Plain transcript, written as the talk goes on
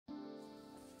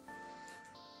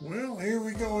Well, here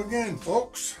we go again,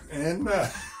 folks, and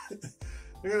I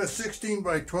got a 16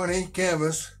 by 20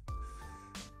 canvas,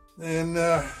 and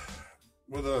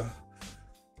with a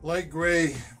light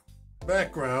gray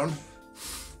background,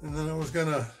 and then I was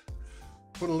gonna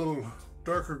put a little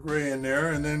darker gray in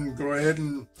there, and then go ahead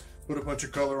and put a bunch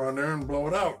of color on there and blow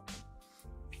it out.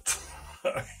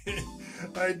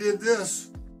 I did this,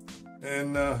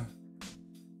 and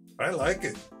I like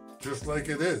it just like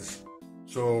it is.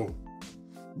 So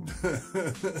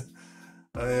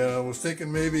I was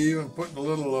thinking maybe even putting a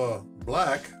little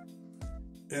black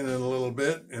in it a little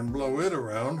bit and blow it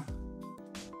around,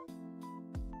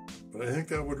 but I think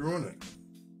that would ruin it.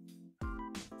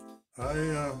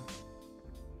 I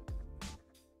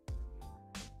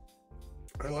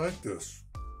like this.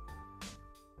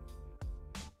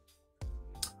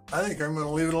 I think I'm going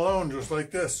to leave it alone just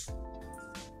like this.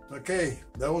 Okay,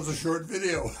 that was a short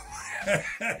video.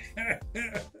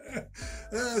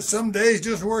 Some days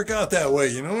just work out that way,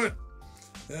 you know what?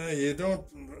 You don't,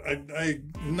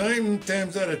 9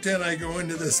 times out of 10 I go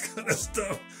into this kind of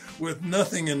stuff with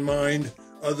nothing in mind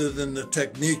other than the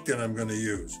technique that I'm going to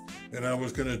use. And I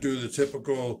was going to do the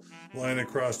typical line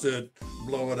across it,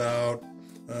 blow it out,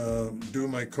 do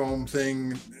my comb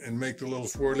thing and make the little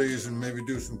swirlies and maybe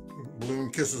do some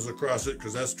balloon kisses across it,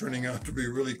 because that's turning out to be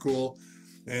really cool.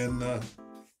 And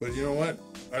but you know what?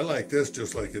 I like this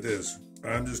just like it is.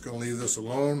 I'm just going to leave this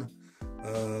alone.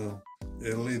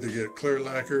 It'll either get clear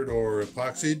lacquered or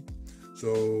epoxied.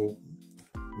 So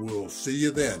we'll see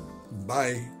you then.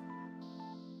 Bye.